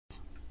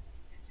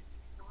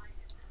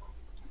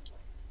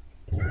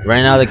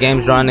Right now the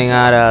game's running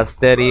at a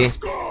steady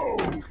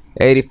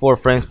 84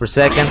 frames per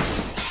second.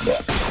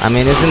 I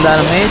mean, isn't that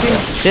amazing?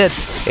 Shit,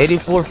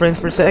 84 frames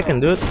per second,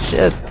 dude.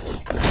 Shit.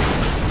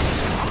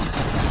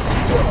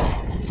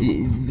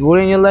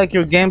 Wouldn't you like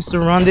your games to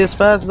run this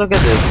fast? Look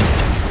at this.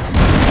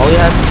 All you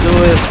have to do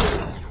is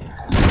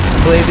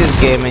play this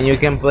game, and you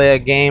can play a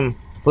game.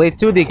 Play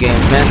 2D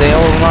games, man. They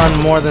all run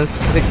more than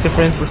 60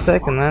 frames per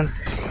second, man.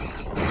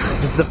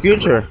 This is the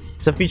future.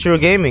 It's the future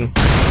of gaming.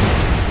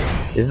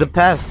 It's the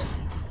past.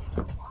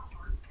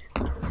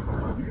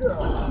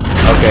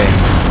 Okay.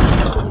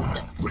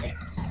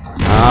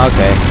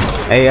 Okay.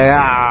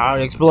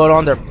 Hey, explode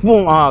on there.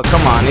 Boom. Oh,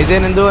 come on. He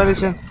didn't do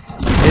anything.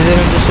 He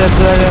didn't do shit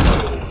to that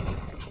guy.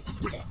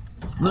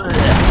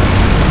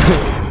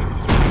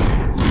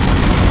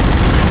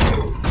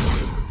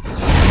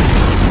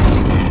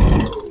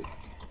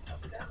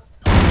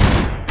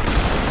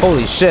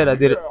 Holy shit, I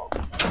did it.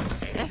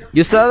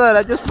 You saw that?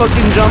 I just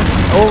fucking jumped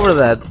over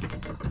that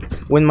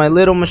with my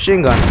little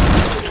machine gun.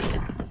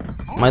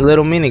 My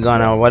little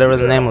minigun, or whatever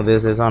the name of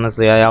this is.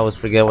 Honestly, I always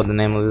forget what the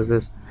name of this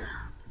is.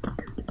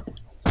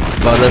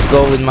 But let's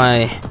go with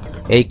my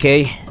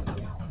AK.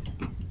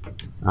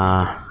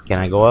 Can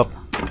I go up?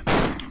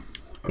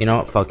 You know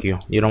what? Fuck you.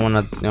 You don't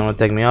wanna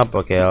take me up?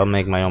 Okay, I'll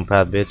make my own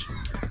path, bitch.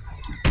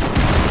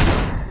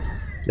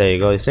 There you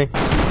go. You see?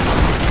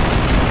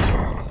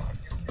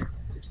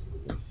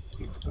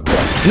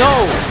 No!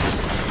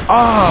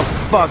 Oh,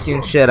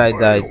 fucking shit! I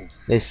died.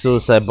 They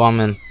suicide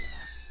bombing.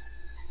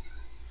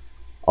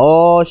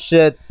 Oh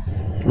shit.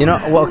 You know,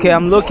 well, okay,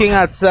 I'm looking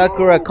at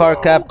Sakura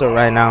Card Captor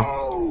right now.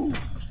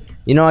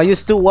 You know, I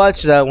used to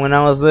watch that when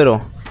I was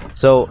little.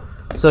 So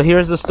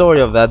here's the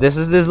story of that. This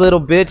is this little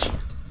bitch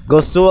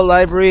goes to a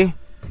library,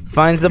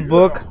 finds a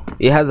book,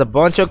 it has a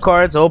bunch of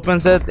cards,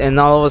 opens it, and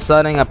all of a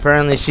sudden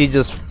apparently she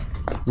just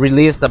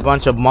released a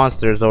bunch of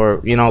monsters,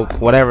 or you know,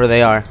 whatever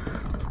they are.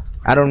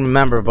 I don't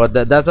remember, but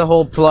that's the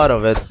whole plot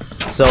of it.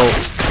 So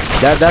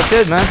that's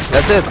it, man.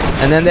 That's it.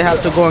 And then they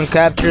have to go and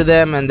capture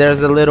them, and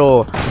there's a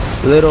little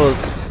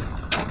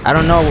I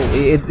don't know,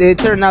 it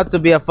turned out to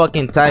be a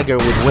fucking tiger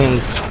with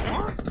wings.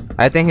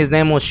 I think his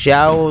name was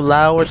Xiao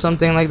Lao or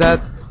something like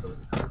that.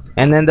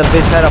 And then the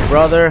bitch had a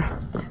brother,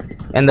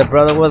 and the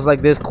brother was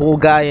like this cool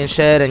guy and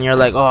shit, and you're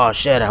like, oh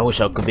shit, I wish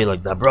I could be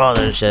like that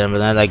brother and shit. But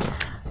then like,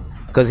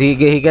 cause he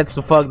gets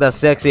to fuck that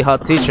sexy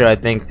hot teacher, I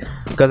think,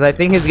 cause I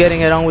think he's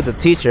getting it on with the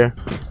teacher.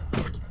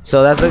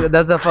 So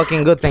that's a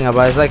fucking good thing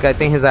about it. It's like, I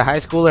think he's a high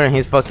schooler and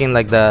he's fucking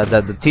like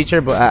the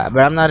teacher, but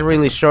I'm not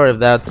really sure if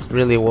that's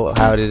really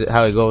how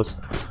it goes.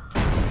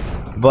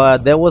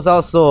 But there was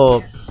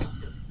also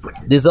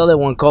this other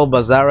one called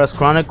Bazara's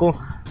Chronicle,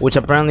 which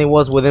apparently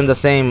was within the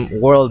same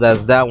world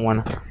as that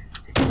one.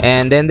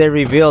 And then they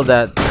revealed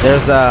that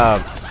there's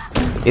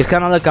it's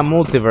kind of like a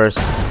multiverse,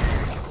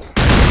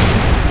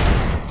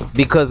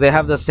 because they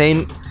have the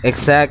same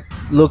exact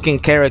looking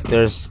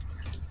characters,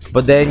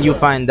 but then you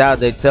find out,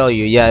 they tell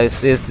you, yeah,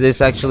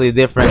 it's actually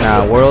different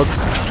worlds.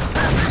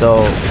 So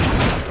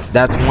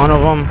that's one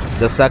of them.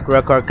 The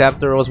Sakura Card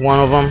Captor was one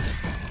of them.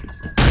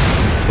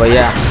 But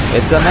yeah,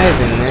 it's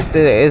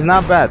amazing. It's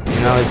not bad,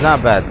 you know, it's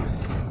not bad.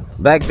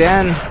 Back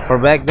then,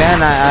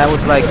 I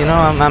was like, you know,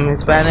 I'm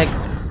Hispanic.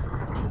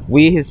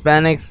 We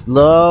Hispanics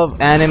love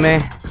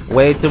anime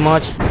way too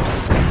much,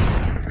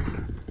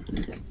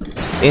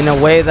 in a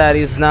way that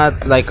is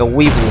not like a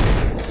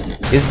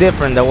weeaboo. It's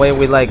different the way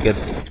we like it.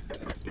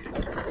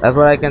 That's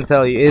what I can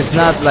tell you. It's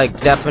not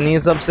like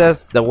Japanese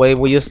obsessed the way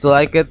we used to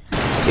like it.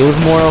 It was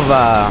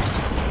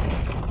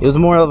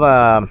more of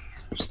a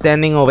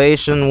standing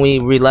ovation.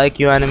 We like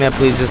you, anime.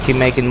 Please just keep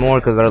making more,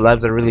 because our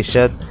lives are really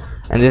shit,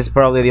 and this is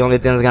probably the only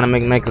thing that's gonna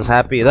make us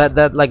happy.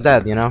 That like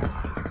that, you know.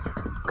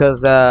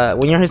 Because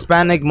when you're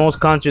Hispanic,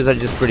 most countries are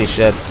just pretty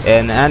shit,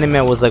 and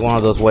anime was like one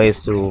of those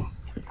ways to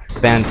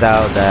vent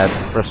out that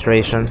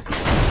frustration.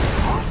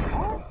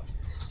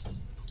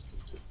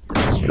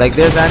 Like,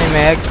 there's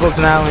anime expos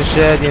now and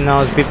shit, you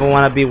know, if people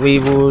want to be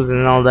weeaboos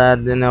and all that,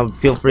 you know,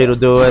 feel free to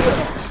do it.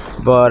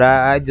 But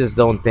I just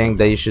don't think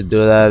that you should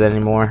do that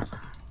anymore.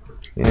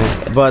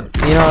 Yeah. But,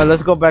 you know,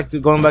 let's going back to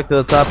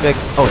the topic.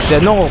 Oh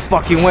shit, no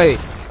fucking way.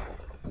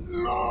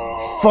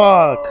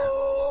 Fuck.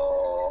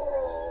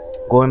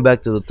 Going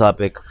back to the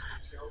topic.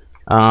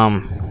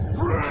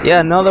 Yeah,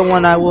 another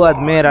one I will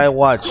admit I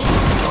watched.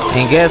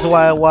 And guess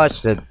why I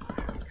watched it?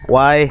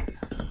 Why?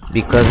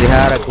 Because they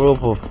had a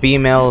group of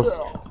females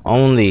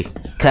only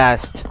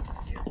cast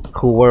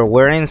who were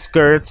wearing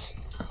skirts,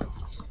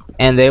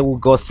 and they will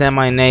go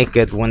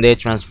semi-naked when they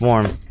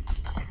transform.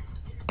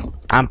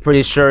 I'm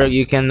pretty sure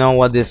you can know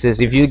what this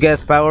is. If you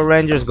guess Power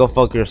Rangers, go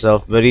fuck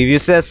yourself. But if you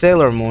said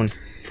Sailor Moon,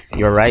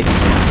 you're right.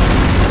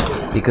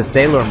 Because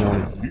Sailor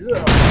Moon,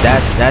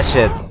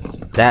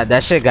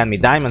 that shit got me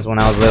diamonds when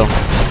I was little.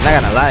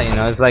 Not gonna lie, you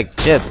know, it's like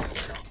shit.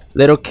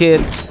 Little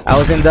kid, I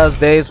was in those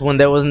days when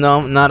there was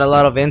not a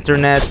lot of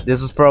internet. This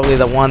was probably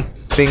the one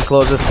thing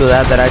closest to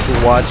that I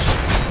could watch.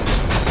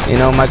 You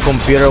know, my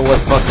computer was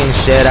fucking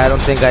shit. I don't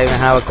think I even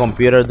have a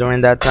computer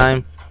during that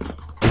time.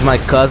 It's my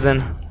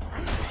cousin.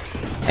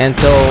 And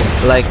so,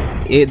 like,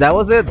 that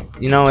was it.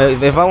 You know,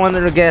 if I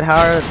wanted to get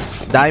hard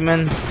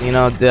diamond, you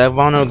know, if I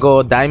want to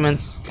go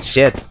diamonds,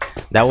 shit,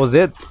 that was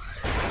it.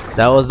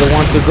 That was the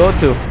one to go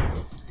to.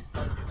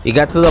 It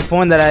got to the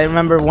point that I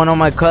remember one of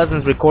my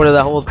cousins recorded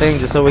the whole thing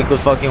just so we could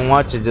fucking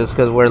watch it, just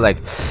because we're like,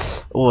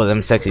 oh,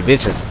 them sexy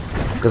bitches.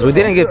 Because we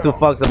didn't give two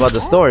fucks about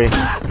the story.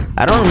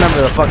 I don't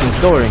remember the fucking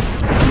story.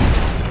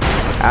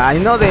 I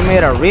know they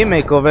made a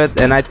remake of it,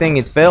 and I think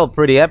it failed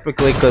pretty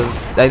epically because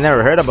I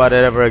never heard about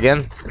it ever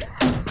again.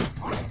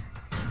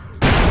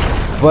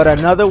 But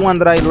another one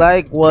that I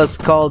like was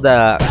called,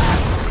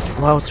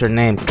 what was her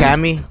name?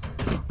 Cammy,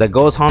 the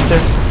Ghost Hunter.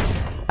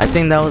 I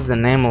think that was the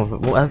name of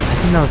it. I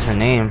think that was her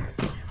name.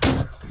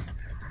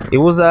 It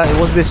was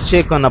this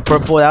chick on a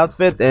purple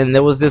outfit, and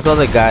there was this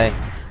other guy,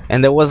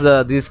 and there was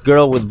this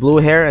girl with blue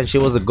hair, and she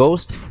was a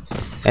ghost.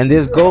 And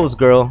this ghost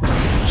girl,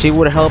 she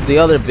would help the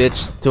other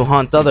bitch to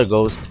hunt other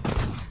ghosts.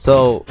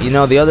 So, you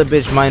know, the other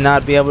bitch might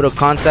not be able to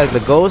contact the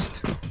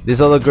ghost.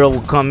 This other girl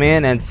would come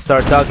in and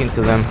start talking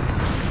to them,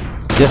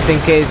 just in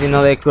case, you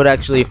know, they could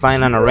actually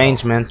find an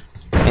arrangement.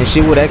 And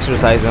she would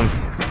exorcise them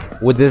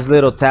with this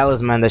little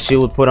talisman that she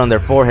would put on their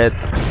forehead.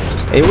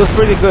 It was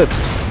pretty good.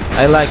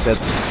 I liked it.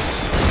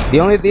 The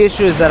only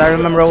issue is that I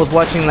remember I was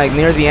watching like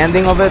near the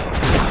ending of it,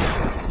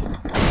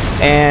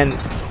 and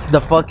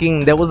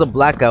there was a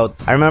blackout.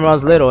 I remember I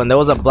was little and there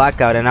was a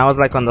blackout, and I was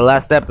like on the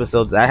last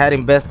episodes. I had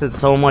invested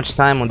so much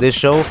time on this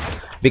show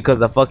because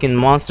the fucking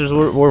monsters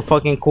were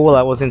fucking cool.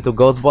 I was into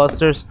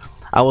Ghostbusters.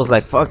 I was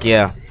like, fuck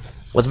yeah.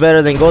 What's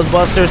better than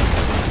Ghostbusters?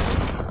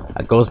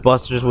 A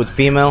Ghostbusters with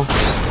female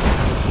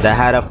that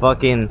had a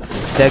fucking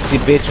sexy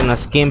bitch in a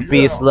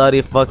skimpy,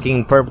 slutty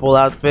fucking purple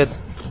outfit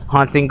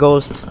hunting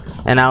ghosts.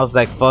 And I was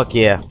like, fuck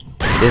yeah,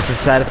 this is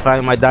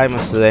satisfying my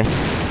diamonds today.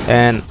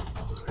 And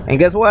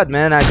guess what,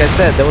 man? Like I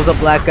said, there was a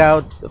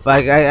blackout.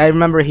 I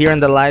remember hearing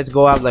the lights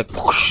go out, like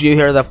whoosh, you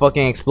hear the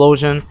fucking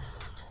explosion,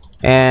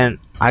 and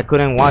I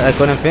couldn't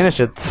finish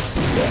it.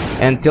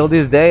 Until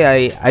this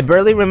day, I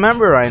barely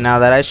remember right now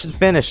that I should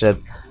finish it.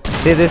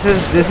 See, this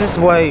is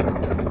why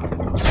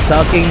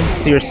talking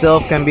to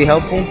yourself can be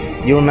helpful.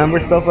 You remember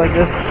stuff like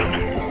this.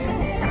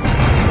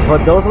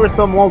 But those were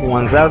some old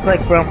ones. That was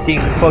like from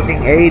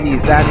fucking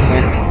 80s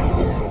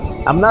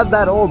anime. I'm not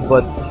that old,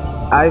 but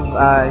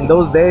in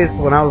those days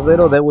when I was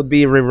little, they would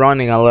be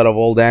rerunning a lot of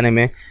old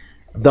anime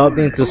dubbed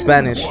into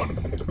Spanish.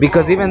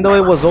 Because even though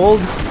it was old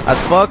as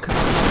fuck,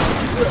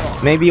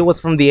 maybe it was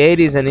from the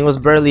 80s and it was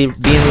barely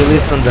being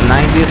released in the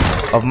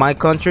 90s of my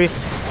country,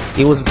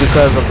 it was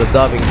because of the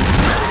dubbing.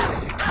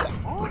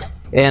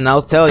 And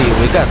I'll tell you,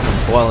 we got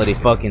some quality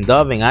fucking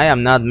dubbing. I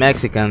am not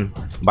Mexican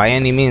by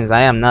any means.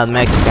 I am not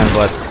Mexican,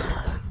 but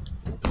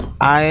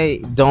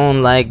I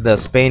don't like the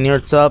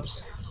Spaniard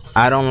subs.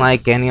 I don't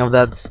like any of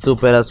that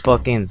stupid as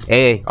fucking,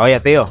 hey, oye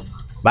tío,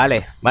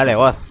 vale,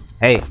 what,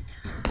 hey,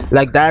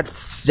 like that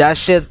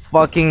shit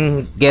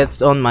fucking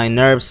gets on my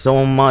nerves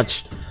so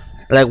much.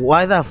 Like,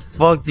 why the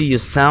fuck do you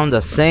sound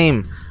the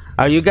same?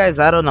 Are you guys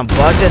out on a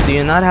budget? Do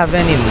you not have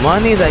any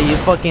money that you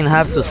fucking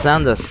have to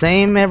sound the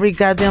same every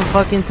goddamn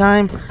fucking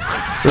time?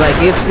 Like,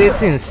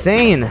 it's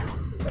insane.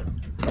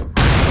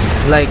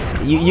 Like,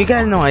 you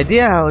got no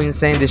idea how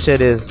insane this shit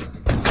is.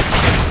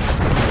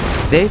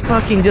 They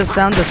fucking just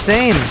sound the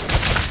same.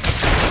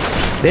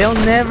 They'll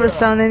never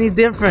sound any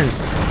different.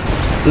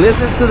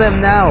 Listen to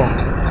them now.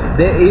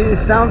 It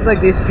sounds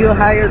like they still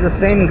hire the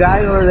same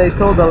guy, or they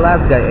told the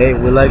last guy, hey,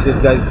 we like this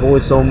guy's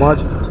voice so much.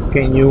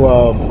 Can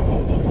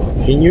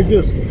you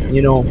just,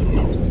 you know,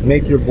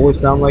 make your voice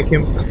sound like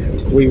him?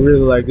 We really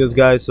like this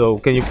guy, so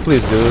can you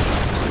please do it?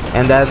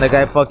 And then the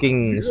guy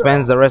fucking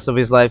spends the rest of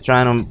his life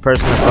trying to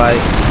impersonate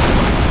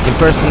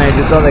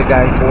this other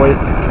guy's voice.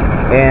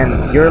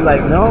 And you're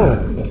like, no.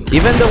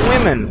 Even the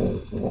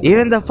women,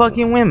 even the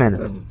fucking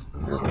women,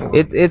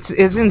 it's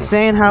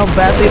insane how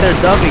badly their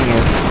dubbing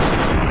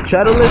is.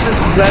 Try to listen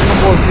to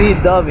Dragon Ball Z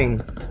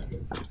dubbing.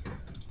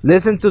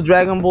 Listen to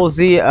Dragon Ball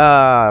Z,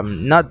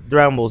 not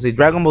Dragon Ball Z,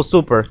 Dragon Ball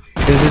Super.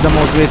 This is the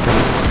most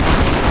recent.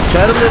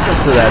 Try to listen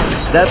to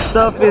that. That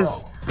stuff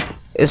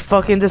is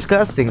fucking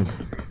disgusting.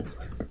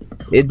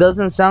 It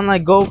doesn't sound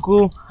like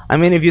Goku. I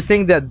mean, if you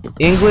think that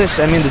English,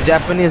 I mean the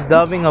Japanese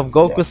dubbing of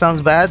Goku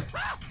sounds bad,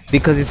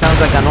 because he sounds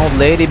like an old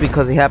lady,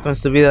 because he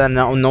happens to be that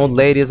an old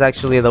lady is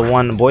actually the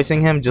one voicing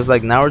him, just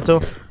like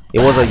Naruto. It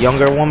was a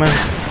younger woman.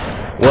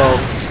 Well,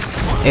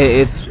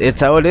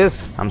 it's how it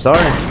is. I'm sorry.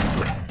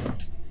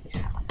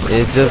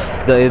 It's just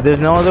there's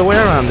no other way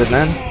around it,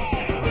 man.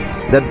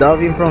 The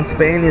dubbing from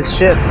Spain is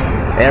shit.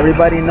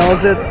 Everybody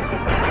knows it.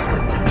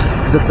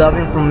 The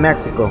dubbing from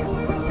Mexico.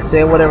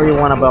 Say whatever you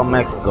want about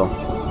Mexico.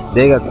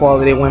 They got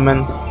quality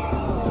women.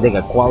 They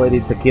got quality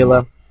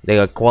tequila. They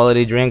got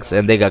quality drinks,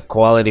 and they got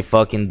quality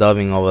fucking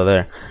dubbing over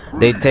there.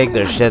 They take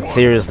their shit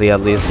seriously,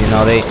 at least, you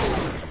know.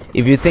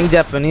 If you think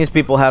Japanese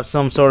people have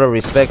some sort of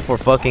respect for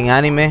fucking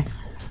anime,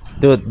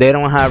 dude, they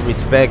don't have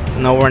respect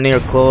nowhere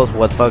near close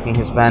what fucking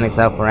Hispanics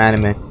have for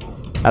anime.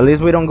 At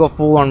least we don't go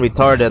full on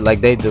retarded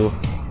like they do.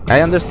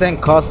 I understand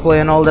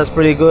cosplay and all that's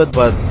pretty good,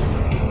 but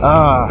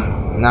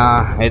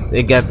nah,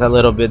 it gets a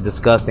little bit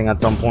disgusting at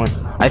some point.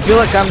 I feel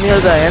like I'm near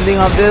the ending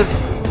of this.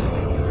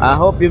 I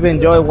hope you've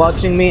enjoyed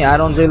watching me.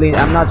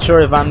 I'm not sure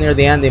if I'm near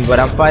the ending, but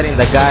I'm fighting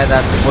the guy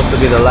that's supposed to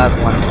be the last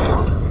one.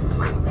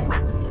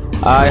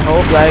 I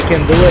hope that I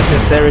can do it,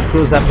 since Terry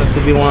Crews happens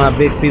to be one of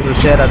the big piece of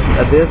shit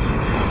at this.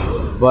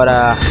 But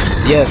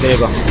yeah, there you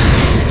go.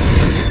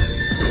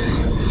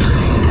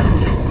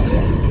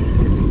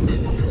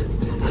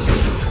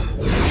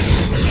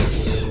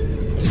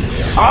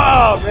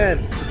 Oh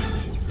man,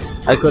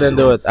 I couldn't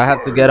do it. I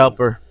have to get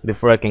upper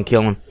before I can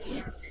kill him.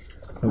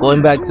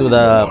 Going back to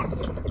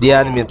the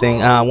anime thing,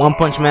 One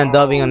Punch Man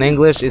dubbing in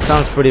English, it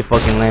sounds pretty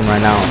fucking lame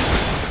right now.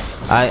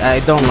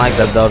 I don't like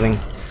that dubbing.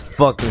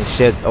 Fucking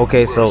shit.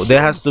 Okay, so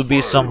there has to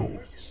be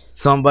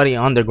somebody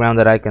underground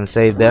that I can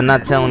save. They're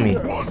not telling me.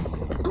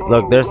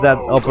 Look, there's that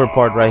upper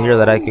part right here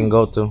that I can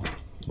go to.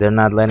 They're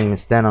not letting me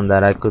stand on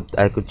that. I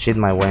could cheat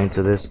my way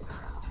into this.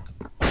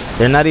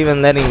 They're not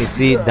even letting me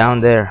see down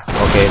there.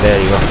 Okay,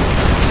 there you go.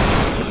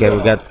 Okay,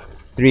 we got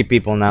 3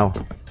 people now.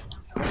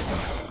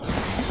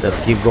 Let's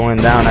keep going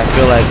down. I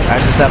feel like I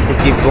just have to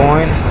keep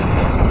going,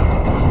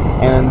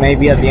 and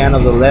maybe at the end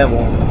of the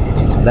level,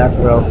 that's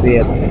where I'll see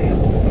it.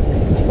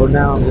 For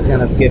now, I'm just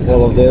gonna skip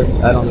all of this.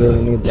 I don't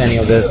really need any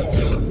of this.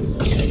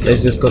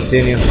 Let's just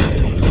continue.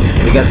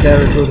 We got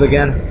Terry Crews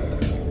again.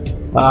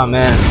 Oh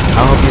man,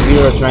 I hope your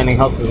viewer training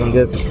helps us on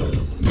this.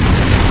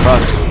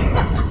 Fuck.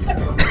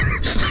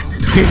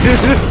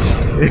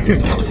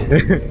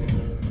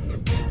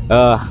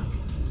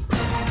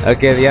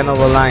 Okay, the end of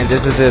the line.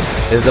 This is it.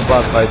 This is the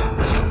boss fight.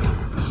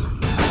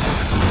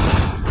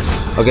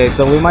 Okay,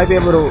 so we might be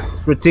able to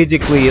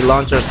strategically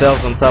launch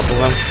ourselves on top of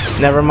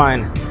him. Never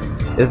mind.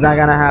 It's not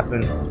gonna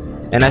happen.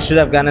 And I should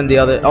have gotten the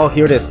other. Oh,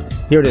 here it is.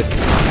 Here it is.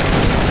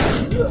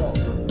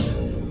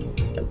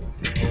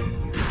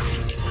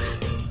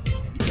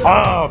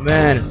 Oh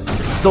man,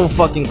 so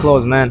fucking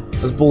close, man.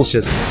 That's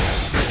bullshit.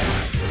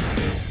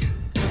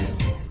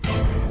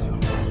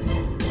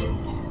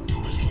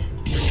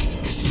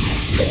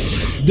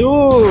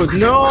 Dude,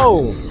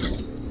 no!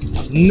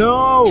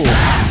 No!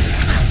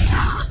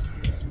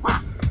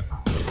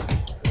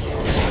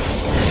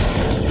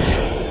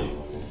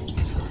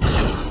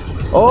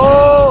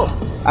 Oh!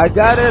 I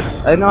got it!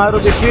 I know how to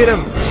defeat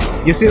him!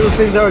 You see those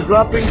things that are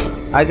dropping?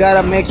 I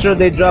gotta make sure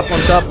they drop on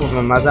top of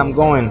him as I'm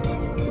going.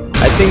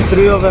 I think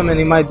 3 of them and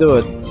he might do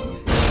it.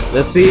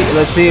 Let's see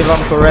if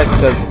I'm correct,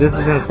 because this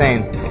is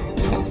insane.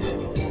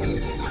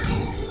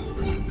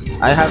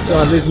 I have to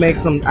at least make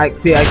some. I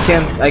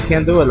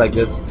can't do it like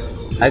this.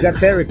 I got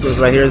Terry Crews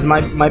right here. It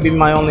might be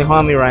my only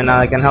homie right now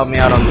that can help me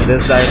out on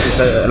this guy.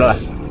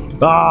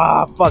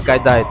 Ah, fuck! I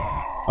died.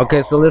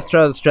 Okay, so let's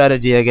try the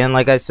strategy again.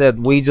 Like I said,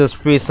 we just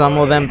free some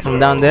of them from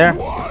down there.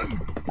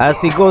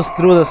 As he goes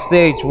through the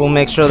stage, we'll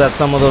make sure that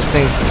some of those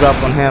things drop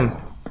on him.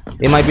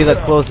 It might be the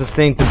closest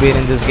thing to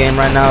beating this game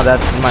right now.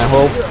 That's my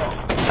hope.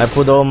 I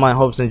put all my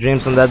hopes and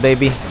dreams on that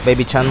baby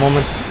Chan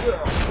moment.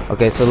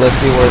 Okay, so let's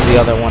see where's the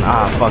other one.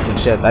 Ah, fucking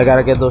shit. I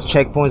gotta get those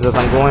checkpoints as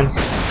I'm going.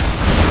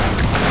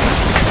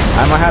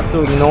 I might have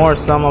to ignore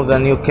some of the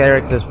new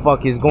characters.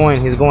 Fuck, he's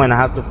going. I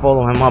have to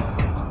follow him up.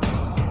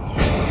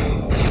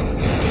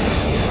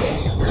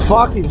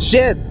 Fucking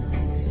shit.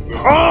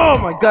 Oh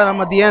my god, I'm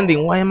at the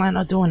ending. Why am I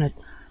not doing it?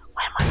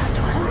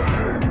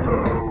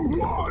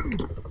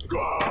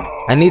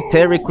 I need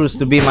Terry Crews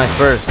to be my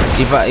first.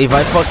 If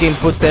I fucking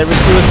put Terry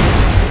Crews,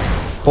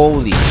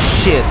 holy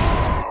shit.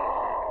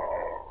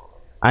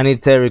 I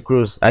need Terry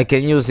Crews. I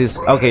can use his.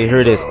 Okay, here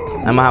it is.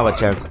 I might have a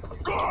chance.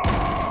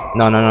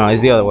 No,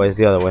 it's the other way. It's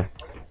the other way.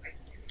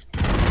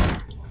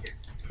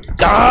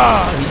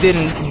 Ah, he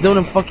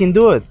didn't fucking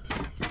do it.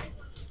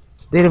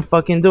 Didn't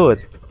fucking do it.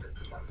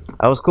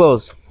 I was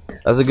close.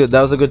 That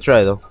was a good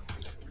try though.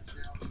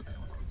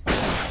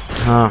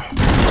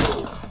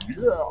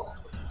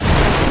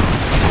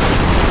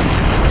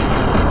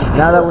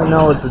 Now that we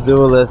know what to do,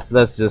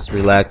 let's just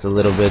relax a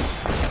little bit.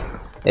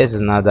 This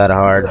is not that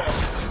hard.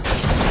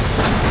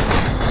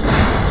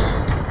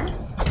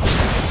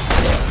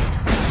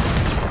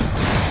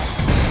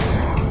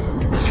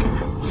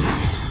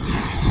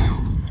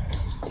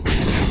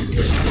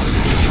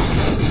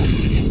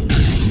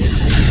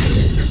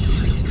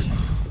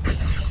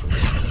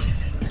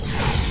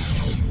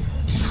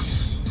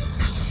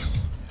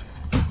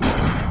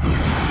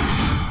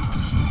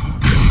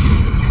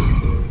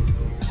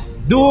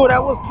 Dude, I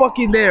was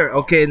fucking there.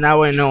 Okay,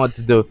 now I know what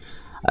to do.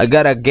 I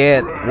gotta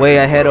get way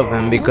ahead of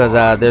him because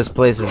there's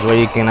places where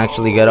you can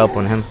actually get up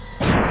on him.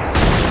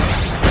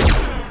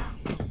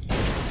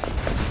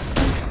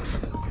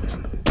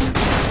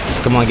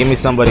 Come on, give me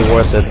somebody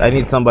worth it. I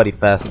need somebody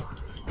fast.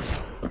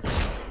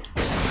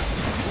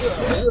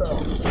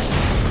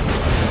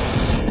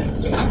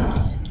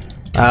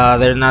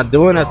 They're not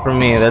doing it for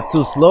me. They're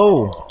too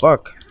slow.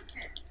 Fuck.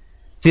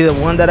 See, the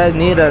one that I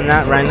need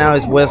right now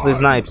is Wesley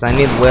Snipes. I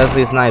need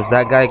Wesley Snipes.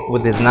 That guy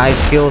with his knife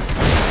skills,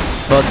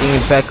 fucking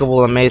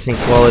impeccable, amazing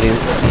quality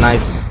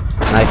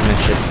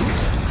knifemanship.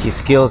 His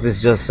skills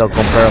is just so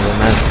comparable,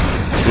 man.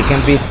 He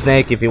can beat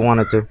Snake if he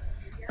wanted to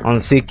on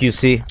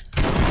CQC.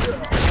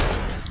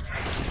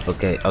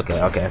 Okay.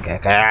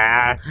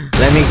 Ah,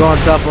 let me go on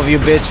top of you,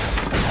 bitch.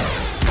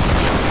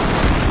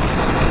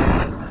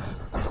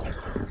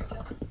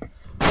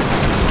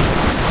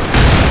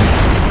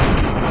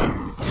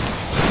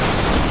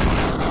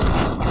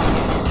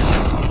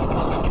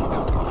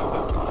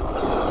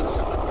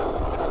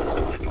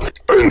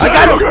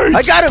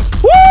 I got him!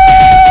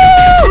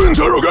 Woo!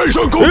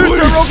 Interrogation complete!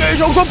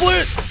 Interrogation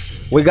complete!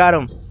 We got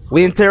him.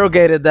 We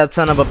interrogated that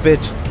son of a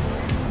bitch.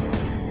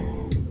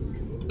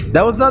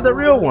 That was not the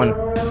real one.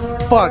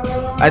 Fuck.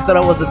 I thought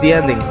I was at the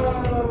ending.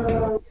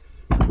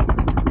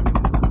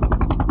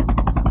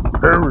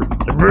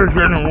 The bitch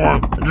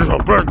anyone. Just a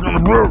person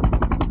on the road.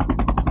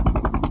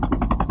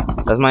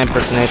 That's my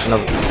impersonation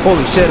of.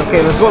 Holy shit.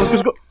 Okay, let's go.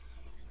 Let's go.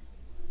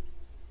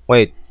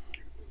 Wait.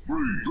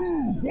 3,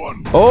 2,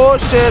 1. Oh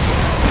shit.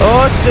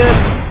 Oh shit.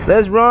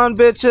 Let's run,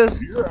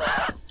 bitches.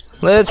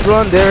 Let's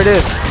run. There it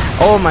is.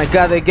 Oh my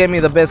god, they gave me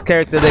the best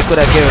character they could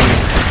have given me.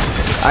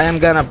 I am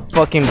gonna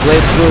fucking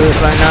blade through this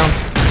right now.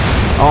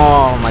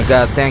 Oh my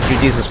god, thank you,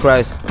 Jesus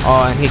Christ.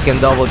 Oh, and he can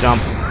double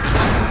jump.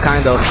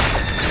 Kind of.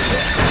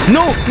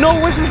 No, no,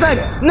 where's his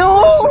knife?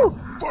 No!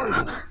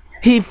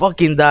 He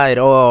fucking died.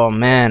 Oh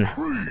man.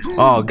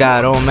 Oh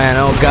god, oh man,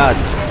 oh god.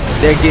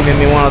 They're giving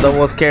me one of the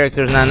worst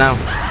characters now.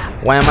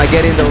 Why am I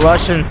getting the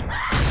Russian?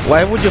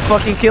 Why would you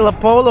fucking kill a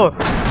polo?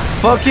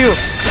 Fuck you.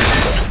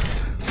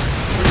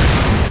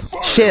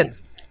 Shit.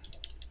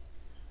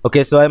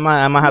 Okay, so I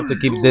might have to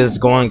keep this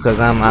going because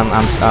I'm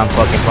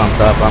fucking pumped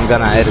up. I'm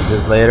gonna edit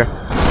this later.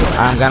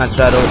 I'm gonna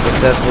try to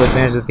successfully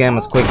finish this game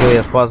as quickly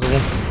as possible.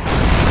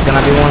 It's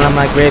gonna be one of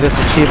my greatest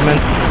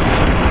achievements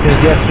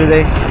since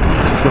yesterday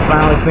to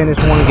finally finish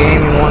one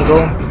game in one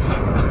go.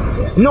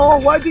 No,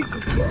 why did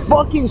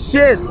fucking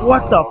shit?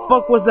 What the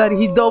fuck was that?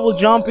 He double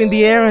jumped in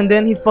the air and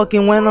then he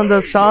fucking went on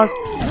the sauce.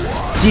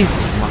 Jesus,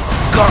 my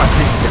god,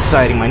 this is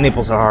exciting. My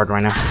nipples are hard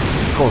right now.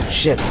 Holy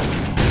shit.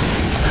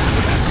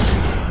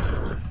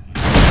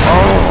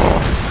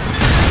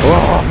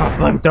 Oh, my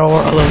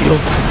flamethrower, all of you.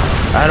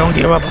 I don't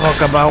give a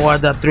fuck about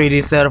what the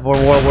 3D said for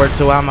World War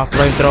II. I'm a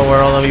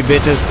flamethrower, all of you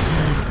bitches.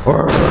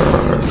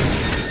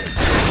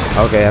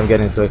 Okay, I'm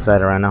getting too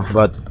excited right now,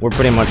 but we're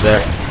pretty much there.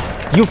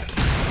 You.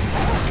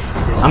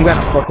 I'm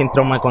gonna fucking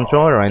throw my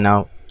controller right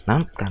now.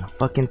 I'm gonna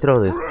fucking throw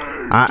this.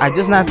 I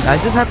just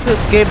have to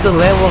escape the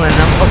level and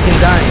I'm fucking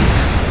dying.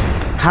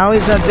 How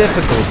is that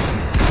difficult?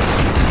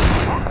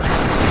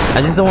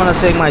 I just don't want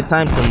to take my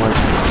time too much,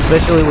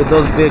 especially with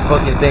those big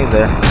fucking things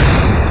there.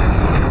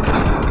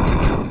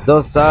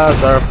 Those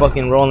saws are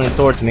fucking rolling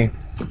towards me.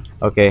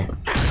 Okay.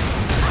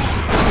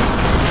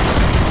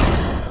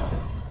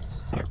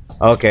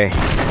 Okay.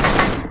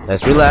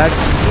 Let's relax.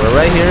 We're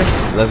right here.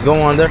 Let's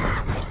go under.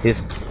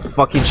 He's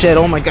fucking shit.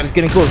 Oh my god, it's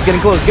getting close, getting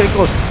close, getting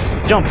close.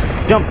 Jump,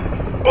 jump.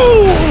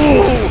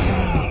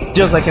 Ooh!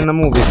 Just like in the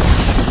movies.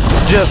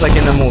 Just like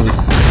in the movies.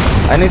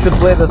 I need to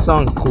play the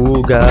song.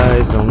 Cool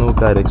guys, don't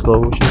look at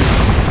explosions.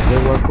 They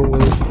walk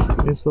away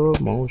in slow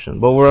motion.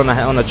 But we're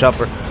on a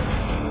chopper.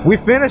 We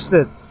finished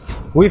it.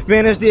 We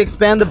finished the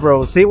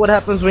Expandabros. See what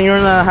happens when you're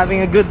having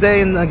a good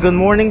day and a good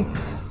morning?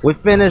 We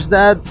finished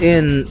that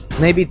in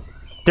maybe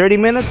 30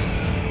 minutes.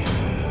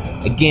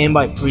 A game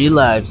by Free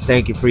Lives.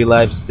 Thank you, Free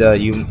Lives.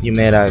 You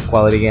made a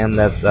quality game.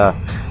 Let's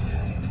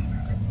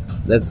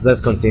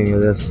continue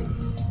this.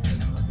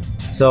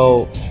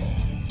 So,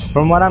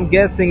 from what I'm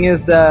guessing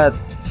is that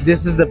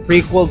this is the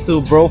prequel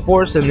to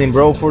Broforce, and in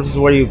Broforce is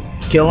where you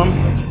kill him.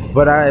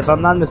 But if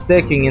I'm not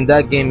mistaken, in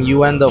that game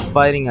you end up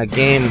fighting a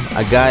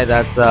guy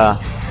that's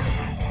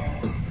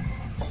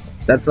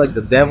like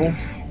the devil.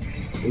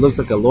 It looks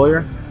like a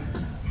lawyer.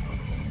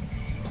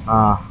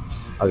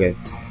 Okay,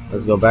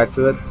 let's go back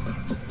to it.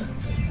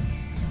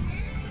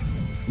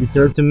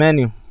 Return to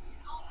menu.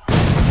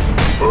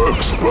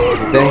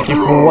 Thank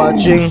you for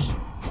watching.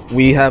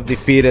 We have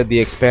defeated the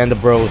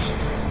Expandabros.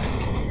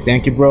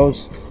 Thank you,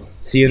 bros.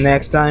 See you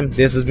next time.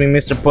 This has been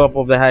Mr. Pup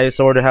of the highest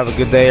order. Have a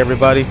good day,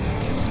 everybody.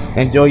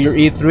 Enjoy your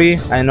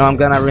E3. I know I'm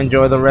gonna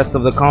enjoy the rest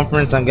of the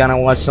conference. I'm gonna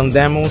watch some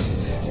demos.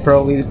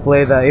 Probably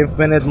play the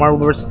Infinite Marvel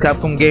vs.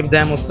 Capcom game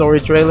demo story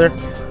trailer.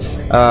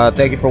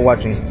 Thank you for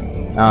watching.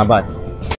 Bye.